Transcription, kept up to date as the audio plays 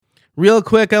Real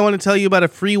quick, I want to tell you about a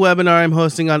free webinar I'm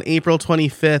hosting on April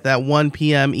 25th at 1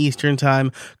 p.m. Eastern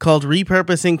Time called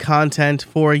Repurposing Content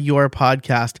for Your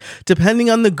Podcast. Depending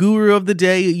on the guru of the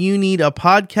day, you need a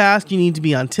podcast, you need to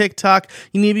be on TikTok,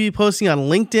 you need to be posting on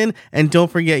LinkedIn, and don't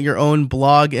forget your own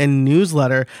blog and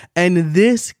newsletter. And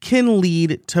this can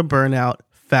lead to burnout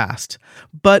fast.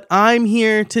 But I'm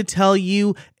here to tell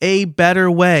you a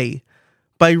better way.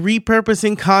 By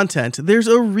repurposing content, there's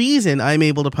a reason I'm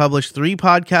able to publish 3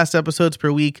 podcast episodes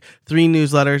per week, 3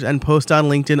 newsletters, and post on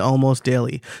LinkedIn almost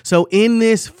daily. So in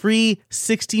this free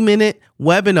 60-minute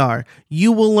webinar,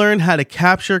 you will learn how to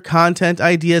capture content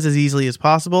ideas as easily as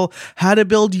possible, how to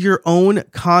build your own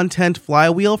content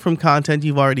flywheel from content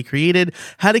you've already created,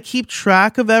 how to keep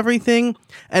track of everything,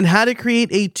 and how to create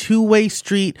a two-way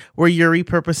street where you're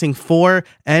repurposing for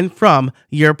and from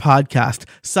your podcast.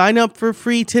 Sign up for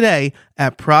free today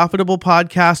at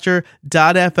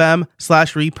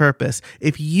profitablepodcaster.fm/repurpose.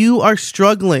 If you are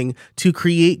struggling to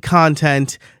create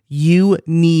content, you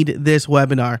need this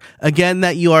webinar. Again,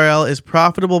 that URL is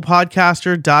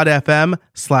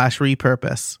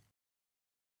profitablepodcaster.fm/repurpose.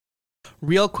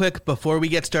 Real quick, before we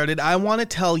get started, I want to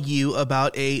tell you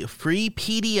about a free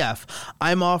PDF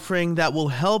I'm offering that will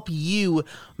help you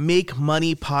make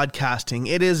money podcasting.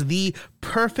 It is the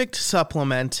perfect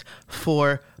supplement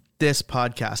for this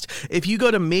podcast. If you go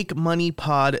to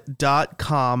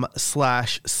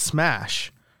makemoneypod.com/smash,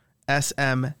 SMASH.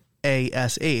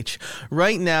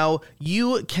 Right now,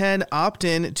 you can opt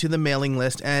in to the mailing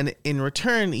list, and in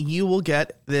return, you will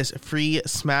get this free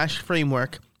Smash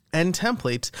framework and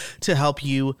templates to help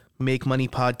you make money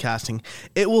podcasting.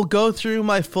 It will go through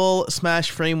my full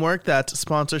Smash framework. That's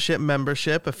sponsorship,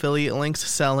 membership, affiliate links,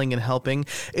 selling, and helping.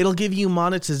 It'll give you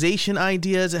monetization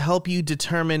ideas, help you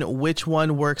determine which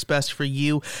one works best for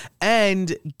you,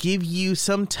 and give you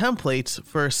some templates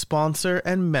for sponsor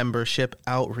and membership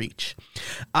outreach.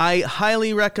 I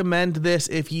highly recommend this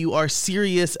if you are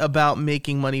serious about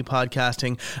making money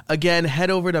podcasting. Again, head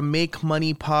over to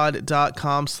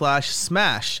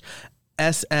makemoneypod.com/smash,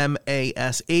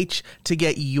 SMASH, to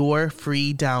get your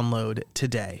free download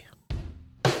today.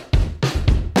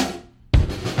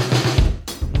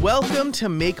 Welcome to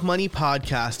Make Money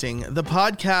Podcasting, the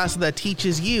podcast that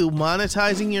teaches you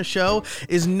monetizing your show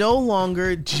is no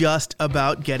longer just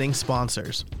about getting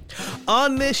sponsors.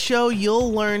 On this show,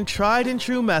 you'll learn tried and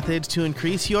true methods to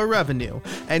increase your revenue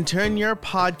and turn your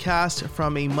podcast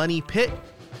from a money pit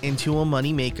into a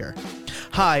money maker.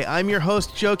 Hi, I'm your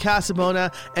host, Joe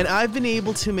Casabona, and I've been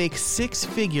able to make 6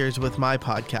 figures with my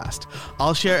podcast.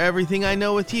 I'll share everything I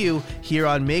know with you here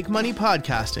on Make Money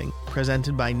Podcasting,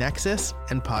 presented by Nexus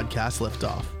and Podcast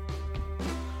Liftoff.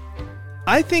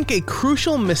 I think a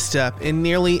crucial misstep in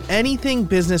nearly anything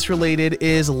business related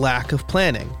is lack of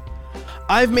planning.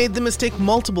 I've made the mistake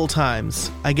multiple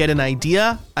times. I get an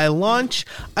idea, I launch,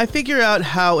 I figure out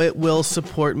how it will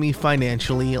support me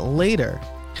financially later.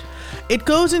 It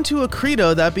goes into a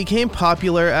credo that became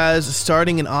popular as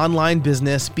starting an online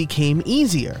business became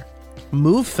easier.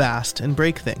 Move fast and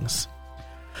break things.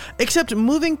 Except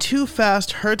moving too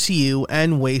fast hurts you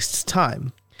and wastes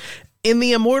time. In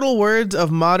the immortal words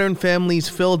of Modern Family's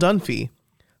Phil Dunphy,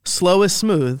 slow is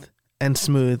smooth and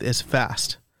smooth is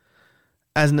fast.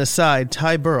 As an aside,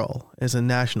 Ty Burrell is a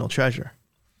national treasure.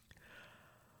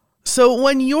 So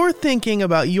when you're thinking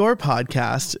about your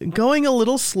podcast, going a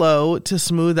little slow to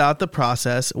smooth out the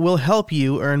process will help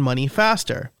you earn money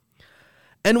faster.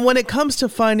 And when it comes to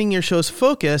finding your show's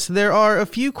focus, there are a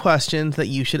few questions that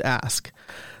you should ask.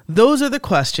 Those are the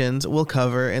questions we'll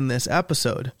cover in this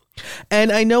episode.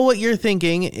 And I know what you're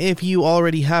thinking. If you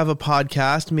already have a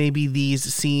podcast, maybe these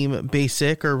seem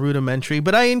basic or rudimentary,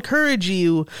 but I encourage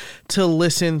you to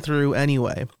listen through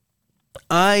anyway.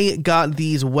 I got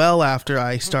these well after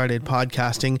I started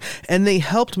podcasting, and they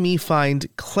helped me find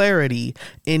clarity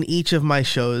in each of my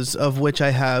shows, of which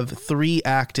I have 3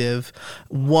 active,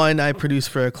 1 I produce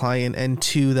for a client, and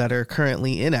 2 that are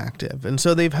currently inactive. And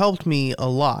so they've helped me a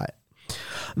lot.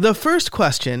 The first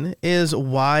question is,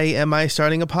 why am I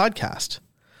starting a podcast?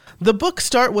 The book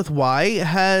Start With Why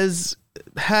has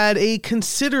had a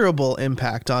considerable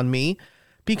impact on me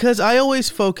because I always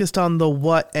focused on the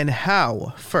what and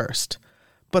how first.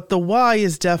 But the why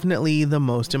is definitely the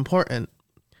most important.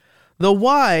 The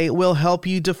why will help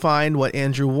you define what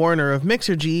Andrew Warner of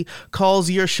Mixergy calls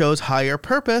your show's higher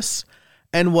purpose,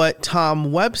 and what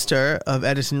Tom Webster of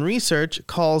Edison Research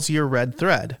calls your red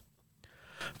thread.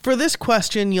 For this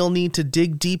question, you'll need to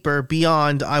dig deeper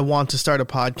beyond I want to start a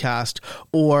podcast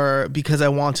or because I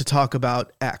want to talk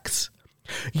about X.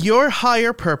 Your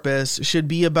higher purpose should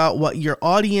be about what your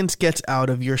audience gets out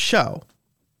of your show.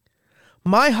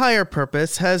 My higher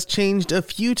purpose has changed a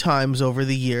few times over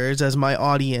the years as my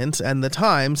audience and the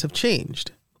times have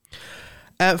changed.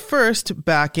 At first,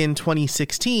 back in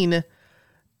 2016,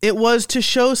 it was to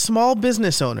show small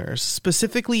business owners,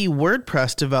 specifically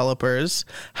WordPress developers,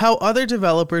 how other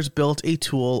developers built a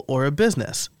tool or a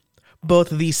business,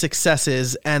 both the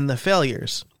successes and the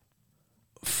failures.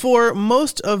 For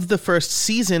most of the first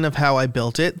season of How I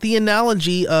Built It, the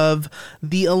analogy of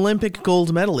the Olympic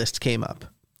gold medalist came up.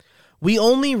 We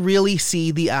only really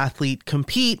see the athlete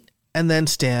compete and then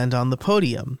stand on the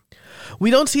podium. We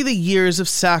don't see the years of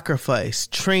sacrifice,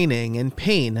 training, and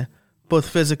pain, both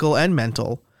physical and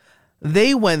mental,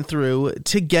 they went through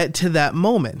to get to that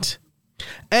moment.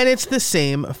 And it's the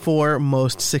same for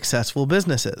most successful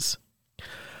businesses.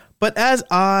 But as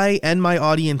I and my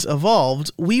audience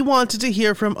evolved, we wanted to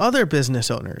hear from other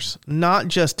business owners, not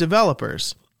just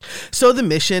developers. So the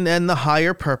mission and the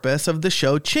higher purpose of the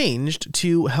show changed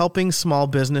to helping small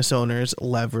business owners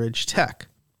leverage tech.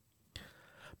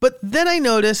 But then I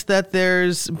noticed that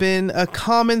there's been a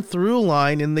common through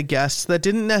line in the guests that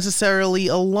didn't necessarily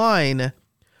align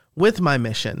with my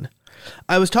mission.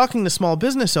 I was talking to small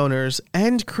business owners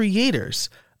and creators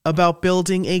about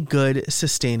building a good,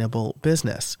 sustainable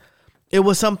business. It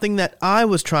was something that I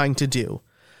was trying to do.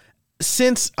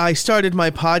 Since I started my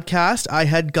podcast, I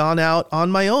had gone out on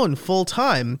my own full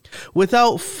time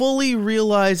without fully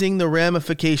realizing the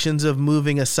ramifications of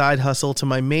moving a side hustle to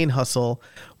my main hustle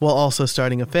while also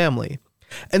starting a family.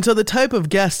 And so the type of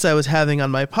guests I was having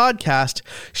on my podcast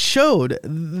showed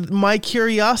my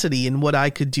curiosity in what I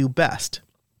could do best.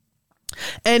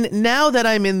 And now that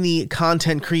I'm in the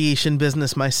content creation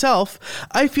business myself,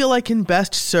 I feel I can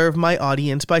best serve my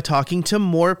audience by talking to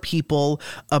more people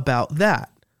about that.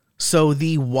 So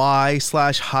the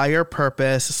why/higher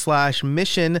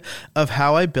purpose/mission of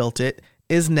How I Built It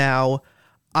is now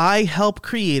I help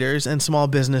creators and small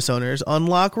business owners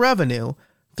unlock revenue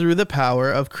through the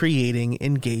power of creating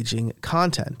engaging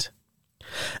content.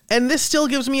 And this still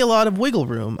gives me a lot of wiggle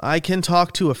room. I can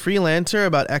talk to a freelancer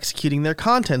about executing their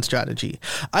content strategy.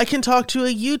 I can talk to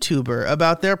a YouTuber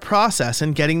about their process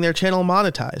and getting their channel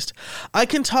monetized. I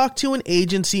can talk to an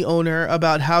agency owner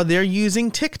about how they're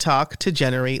using TikTok to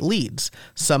generate leads,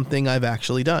 something I've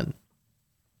actually done.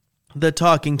 The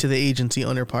talking to the agency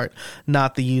owner part,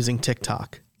 not the using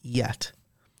TikTok yet.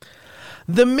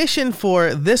 The mission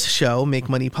for this show, Make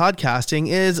Money Podcasting,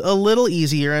 is a little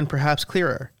easier and perhaps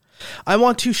clearer. I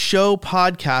want to show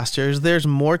podcasters there's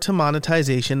more to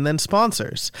monetization than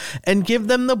sponsors and give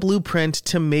them the blueprint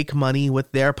to make money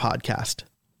with their podcast.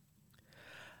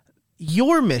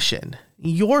 Your mission,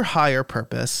 your higher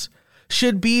purpose,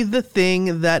 should be the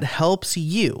thing that helps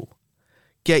you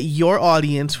get your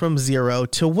audience from zero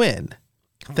to win.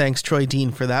 Thanks, Troy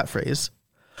Dean, for that phrase.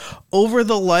 Over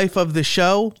the life of the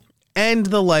show and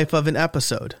the life of an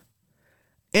episode.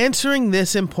 Answering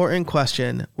this important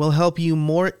question will help you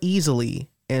more easily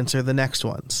answer the next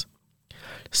ones.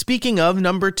 Speaking of,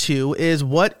 number 2 is,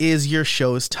 what is your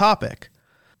show's topic?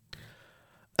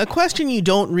 A question you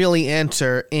don't really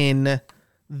answer in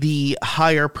the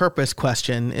higher purpose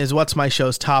question is, what's my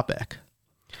show's topic?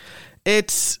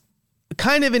 It's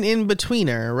kind of an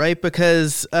in-betweener, right?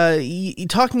 Because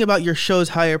talking about your show's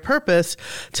higher purpose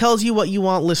tells you what you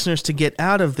want listeners to get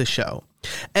out of the show.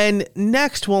 And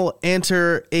next we'll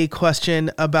answer a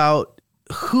question about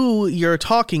who you're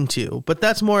talking to, but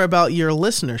that's more about your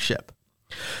listenership.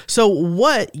 So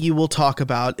what you will talk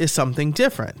about is something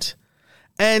different.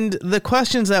 And the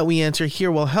questions that we answer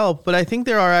here will help, but I think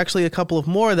there are actually a couple of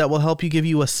more that will help you give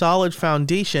you a solid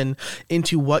foundation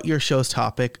into what your show's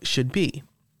topic should be.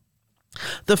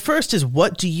 The first is,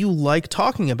 what do you like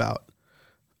talking about?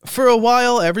 For a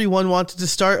while, everyone wanted to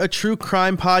start a true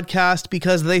crime podcast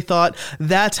because they thought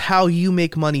that's how you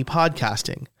make money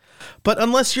podcasting. But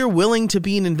unless you're willing to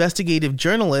be an investigative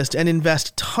journalist and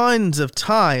invest tons of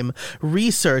time,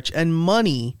 research, and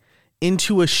money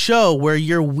into a show where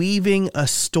you're weaving a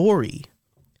story,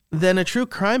 then a true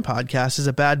crime podcast is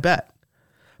a bad bet.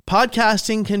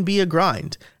 Podcasting can be a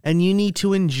grind, and you need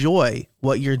to enjoy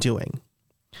what you're doing.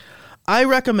 I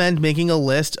recommend making a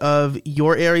list of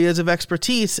your areas of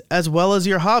expertise as well as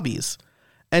your hobbies.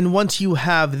 And once you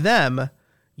have them,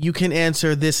 you can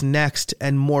answer this next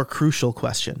and more crucial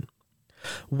question.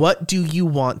 What do you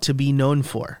want to be known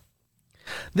for?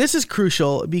 This is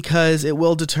crucial because it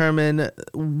will determine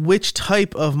which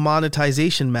type of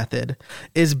monetization method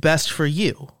is best for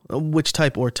you, which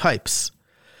type or types.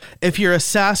 If you're a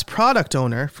SaaS product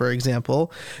owner, for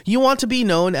example, you want to be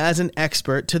known as an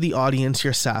expert to the audience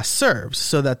your SaaS serves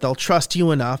so that they'll trust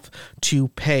you enough to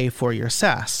pay for your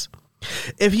SaaS.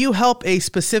 If you help a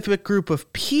specific group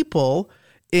of people,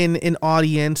 in an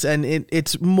audience and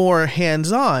it's more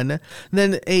hands-on,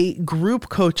 then a group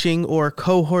coaching or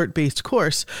cohort-based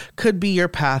course could be your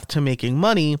path to making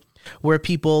money, where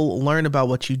people learn about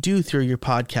what you do through your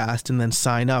podcast and then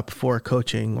sign up for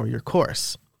coaching or your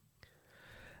course.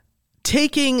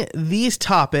 Taking these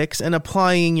topics and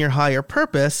applying your higher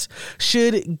purpose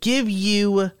should give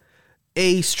you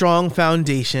a strong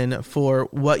foundation for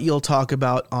what you'll talk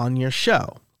about on your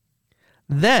show.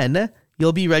 Then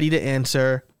you'll be ready to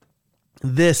answer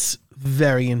this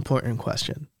very important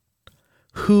question.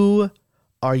 Who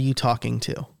are you talking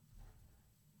to?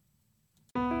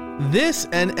 This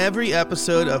and every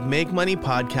episode of Make Money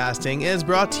Podcasting is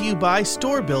brought to you by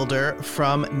Store Builder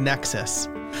from Nexus.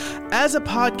 As a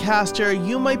podcaster,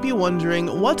 you might be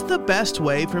wondering, what's the best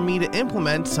way for me to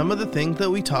implement some of the things that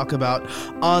we talk about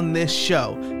on this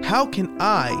show? How can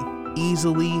I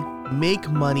easily make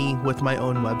money with my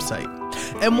own website?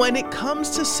 And when it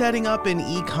comes to setting up an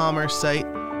e-commerce site,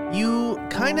 you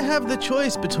kind of have the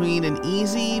choice between an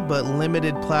easy but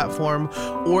limited platform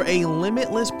or a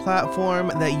limitless platform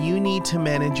that you need to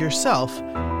manage yourself,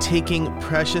 taking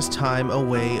precious time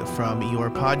away from your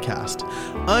podcast.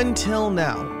 Until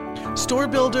now, Store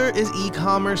Builder is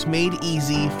e-commerce made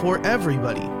easy for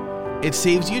everybody. It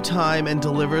saves you time and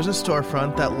delivers a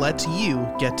storefront that lets you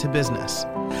get to business.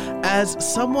 As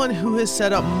someone who has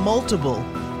set up multiple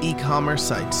e-commerce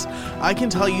sites, I can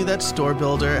tell you that Store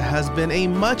Builder has been a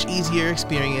much easier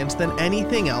experience than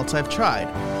anything else I've tried.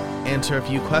 Answer a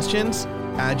few questions,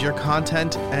 add your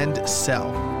content, and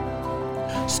sell.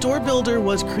 Store Builder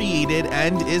was created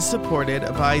and is supported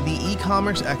by the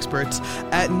e-commerce experts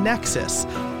at Nexus.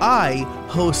 I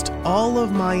host all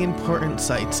of my important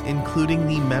sites, including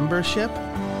the membership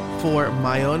for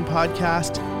my own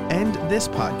podcast and this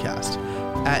podcast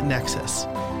at Nexus.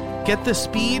 Get the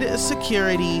speed,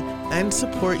 security, and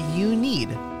support you need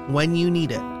when you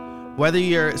need it. Whether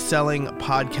you're selling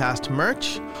podcast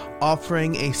merch,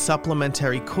 offering a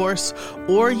supplementary course,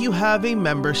 or you have a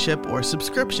membership or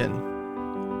subscription.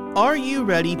 Are you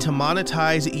ready to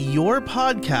monetize your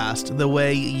podcast the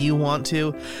way you want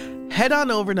to? Head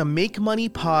on over to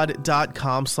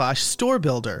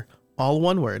makemoneypod.com/storebuilder, all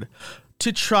one word,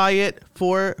 to try it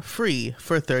for free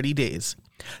for 30 days.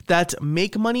 That's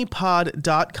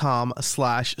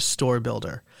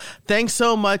makemoneypod.com/storebuilder. Thanks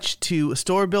so much to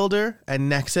Store Builder and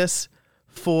Nexus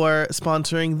for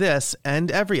sponsoring this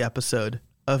and every episode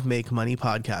of Make Money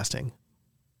Podcasting.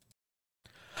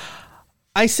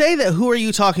 I say that who are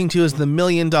you talking to is the $1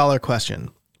 million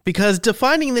question, because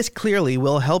defining this clearly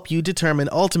will help you determine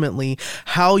ultimately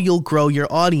how you'll grow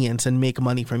your audience and make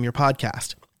money from your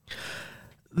podcast.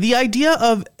 The idea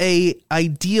of an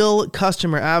ideal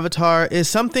customer avatar is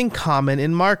something common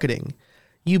in marketing.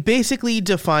 You basically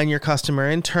define your customer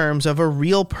in terms of a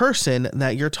real person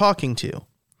that you're talking to.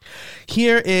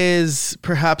 Here is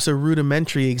perhaps a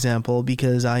rudimentary example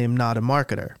because I am not a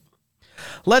marketer.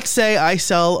 Let's say I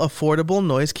sell affordable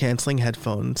noise-canceling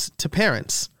headphones to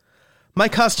parents. My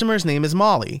customer's name is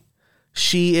Molly.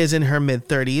 She is in her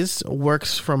mid-30s,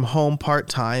 works from home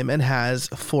part-time, and has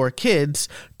 4 kids,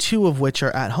 2 of which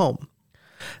are at home.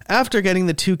 After getting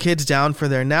the 2 kids down for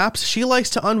their naps, she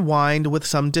likes to unwind with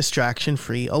some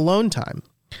distraction-free alone time.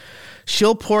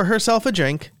 She'll pour herself a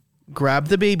drink, grab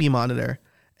the baby monitor,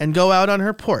 and go out on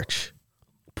her porch,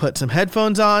 put some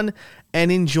headphones on,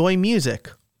 and enjoy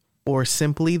music, or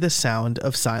simply the sound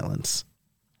of silence.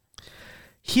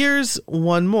 Here's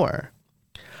one more.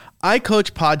 I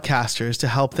coach podcasters to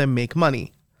help them make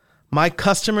money. My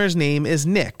customer's name is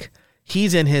Nick.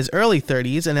 He's in his early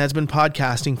 30s and has been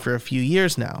podcasting for a few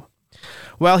years now.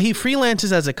 While he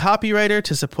freelances as a copywriter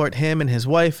to support him and his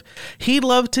wife, he'd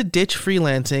love to ditch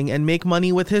freelancing and make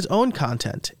money with his own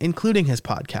content, including his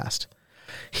podcast.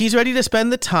 He's ready to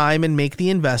spend the time and make the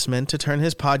investment to turn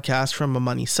his podcast from a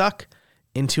money suck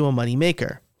into a money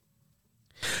maker.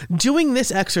 Doing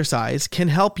this exercise can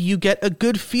help you get a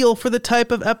good feel for the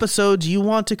type of episodes you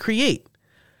want to create.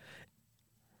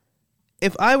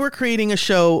 If I were creating a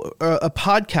show or a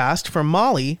podcast for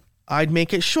Molly, I'd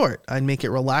make it short. I'd make it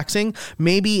relaxing.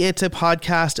 Maybe it's a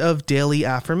podcast of daily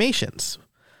affirmations.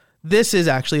 This is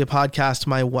actually a podcast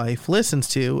my wife listens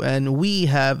to, and we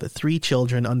have 3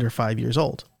 children under 5 years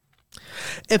old.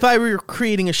 If I were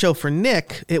creating a show for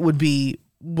Nick, it would be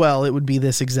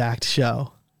this exact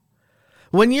show.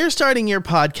 When you're starting your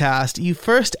podcast, you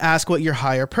first ask what your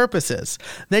higher purpose is.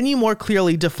 Then you more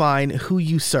clearly define who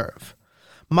you serve.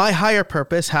 My higher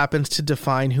purpose happens to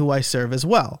define who I serve as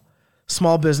well: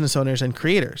 small business owners and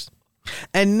creators.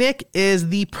 And Nick is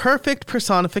the perfect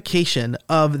personification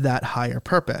of that higher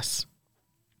purpose.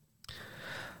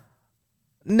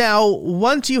 Now,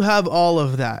 once you have all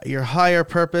of that, your higher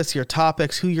purpose, your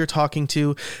topics, who you're talking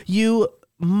to, you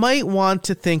might want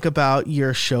to think about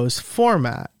your show's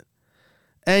format.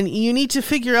 And you need to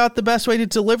figure out the best way to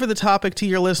deliver the topic to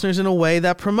your listeners in a way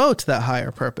that promotes that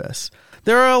higher purpose.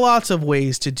 There are lots of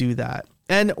ways to do that.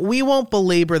 And we won't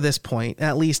belabor this point,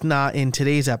 at least not in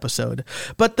today's episode.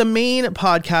 But the main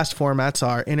podcast formats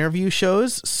are interview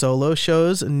shows, solo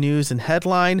shows, news and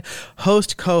headline,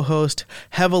 host, co-host,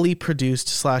 heavily produced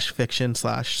 /fiction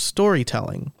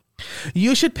 /storytelling.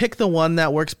 You should pick the one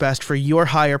that works best for your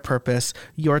higher purpose,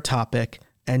 your topic,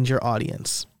 and your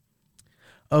audience.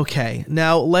 Okay,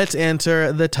 now let's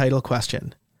answer the title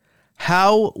question.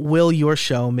 How will your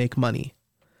show make money?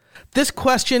 This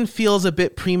question feels a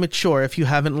bit premature if you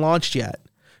haven't launched yet.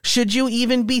 Should you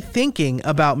even be thinking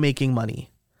about making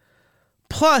money?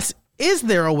 Plus, is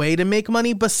there a way to make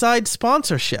money besides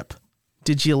sponsorship?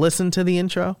 Did you listen to the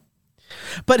intro?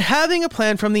 But having a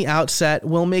plan from the outset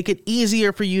will make it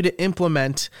easier for you to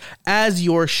implement as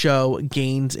your show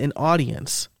gains an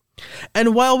audience.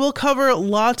 And while we'll cover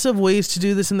lots of ways to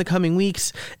do this in the coming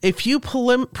weeks, a few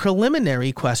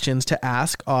preliminary questions to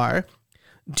ask are,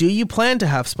 do you plan to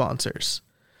have sponsors?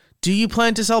 Do you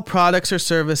plan to sell products or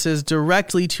services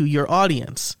directly to your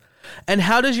audience? And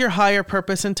how does your higher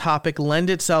purpose and topic lend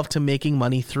itself to making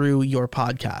money through your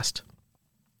podcast?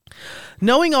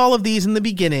 Knowing all of these in the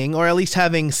beginning, or at least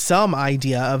having some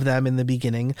idea of them in the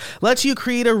beginning, lets you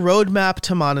create a roadmap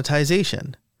to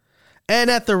monetization. And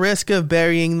at the risk of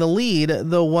burying the lead,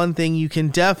 the one thing you can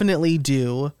definitely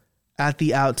do at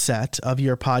the outset of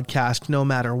your podcast, no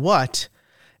matter what,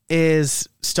 is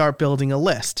start building a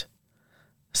list.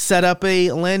 Set up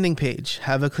a landing page,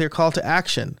 have a clear call to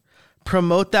action.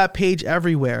 Promote that page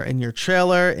everywhere, in your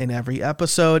trailer, in every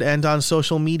episode, and on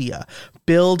social media.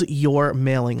 Build your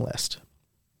mailing list.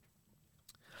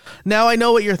 Now, I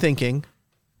know what you're thinking.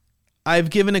 I've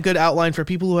given a good outline for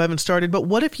people who haven't started, but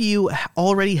what if you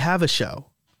already have a show?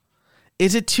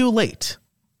 Is it too late?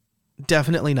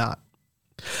 Definitely not.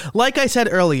 Like I said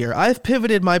earlier, I've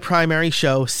pivoted my primary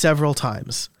show several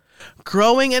times.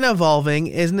 Growing and evolving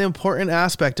is an important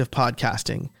aspect of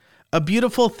podcasting, a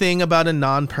beautiful thing about a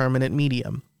non-permanent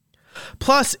medium.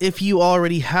 Plus, if you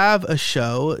already have a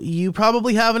show, you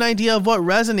probably have an idea of what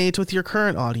resonates with your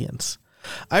current audience.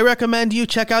 I recommend you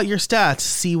check out your stats,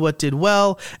 see what did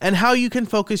well, and how you can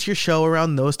focus your show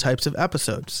around those types of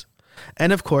episodes.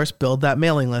 And of course, build that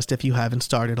mailing list if you haven't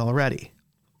started already.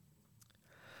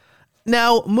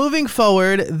 Now, moving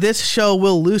forward, this show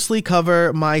will loosely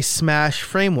cover my Smash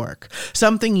framework,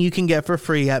 something you can get for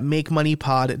free at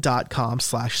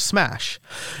makemoneypod.com/smash,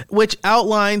 which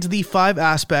outlines the 5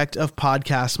 aspects of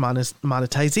podcast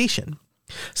monetization: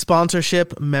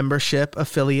 sponsorship, membership,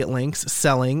 affiliate links,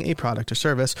 selling a product or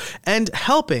service, and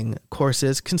helping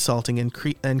courses, consulting,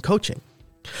 and coaching.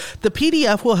 The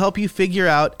PDF will help you figure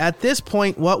out at this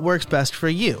point what works best for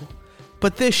you.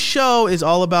 But this show is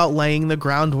all about laying the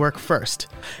groundwork first.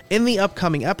 In the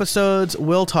upcoming episodes,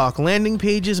 we'll talk landing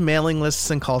pages, mailing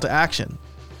lists, and call to action.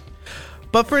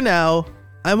 But for now,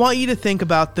 I want you to think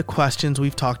about the questions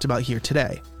we've talked about here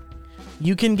today.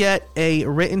 You can get a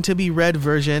written to be read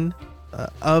version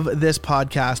of this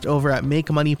podcast over at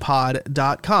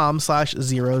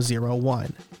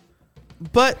makemoneypod.com/001.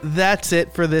 But that's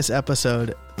it for this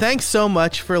episode. Thanks so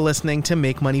much for listening to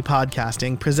Make Money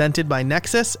Podcasting, presented by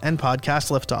Nexus and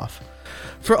Podcast Liftoff.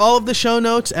 For all of the show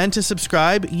notes and to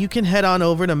subscribe, you can head on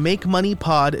over to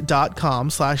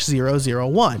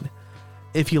makemoneypod.com/001.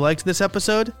 If you liked this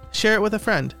episode, share it with a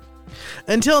friend.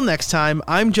 Until next time,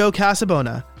 I'm Joe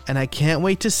Casabona, and I can't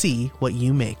wait to see what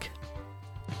you make.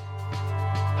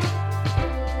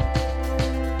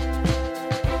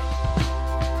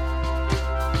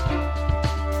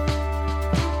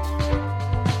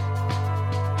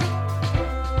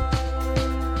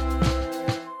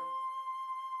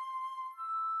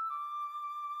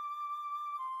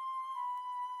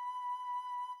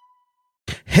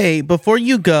 Hey, before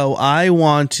you go, I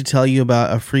want to tell you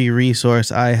about a free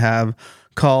resource I have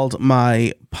called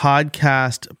my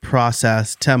podcast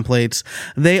process templates.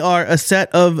 They are a set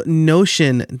of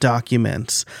Notion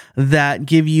documents that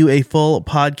give you a full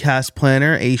podcast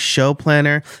planner, a show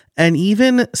planner, and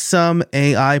even some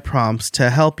AI prompts to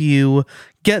help you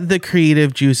get the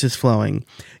creative juices flowing.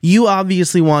 You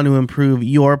obviously want to improve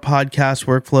your podcast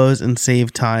workflows and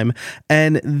save time,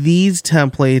 and these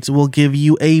templates will give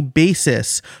you a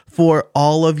basis for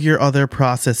all of your other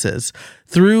processes.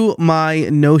 Through my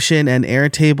Notion and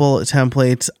Airtable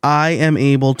templates, I am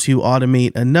able to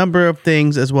automate a number of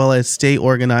things as well as stay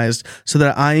organized so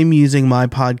that I am using my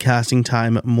podcasting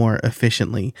time more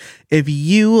efficiently. If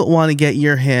you want to get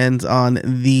your hands on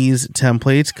these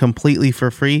templates completely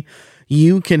for free,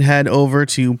 you can head over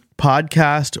to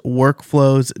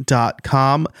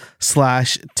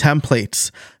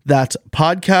podcastworkflows.com/templates. That's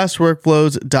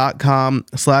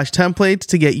podcastworkflows.com/templates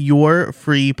to get your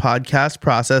free podcast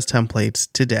process templates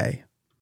today.